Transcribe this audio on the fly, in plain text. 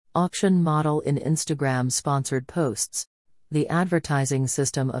Auction model in Instagram sponsored posts. The advertising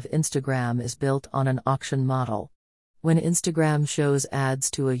system of Instagram is built on an auction model. When Instagram shows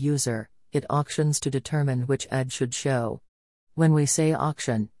ads to a user, it auctions to determine which ad should show. When we say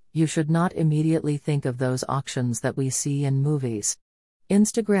auction, you should not immediately think of those auctions that we see in movies.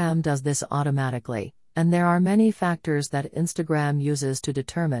 Instagram does this automatically, and there are many factors that Instagram uses to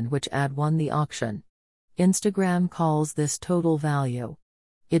determine which ad won the auction. Instagram calls this total value.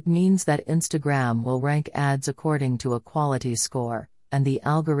 It means that Instagram will rank ads according to a quality score, and the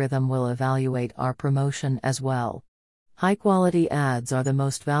algorithm will evaluate our promotion as well. High-quality ads are the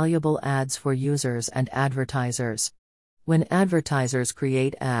most valuable ads for users and advertisers. When advertisers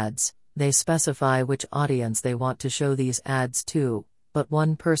create ads, they specify which audience they want to show these ads to, but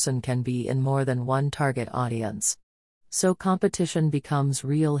one person can be in more than one target audience. So competition becomes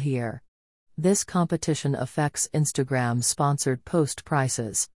real here. This competition affects Instagram's sponsored post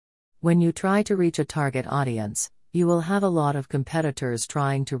prices. When you try to reach a target audience, you will have a lot of competitors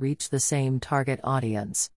trying to reach the same target audience.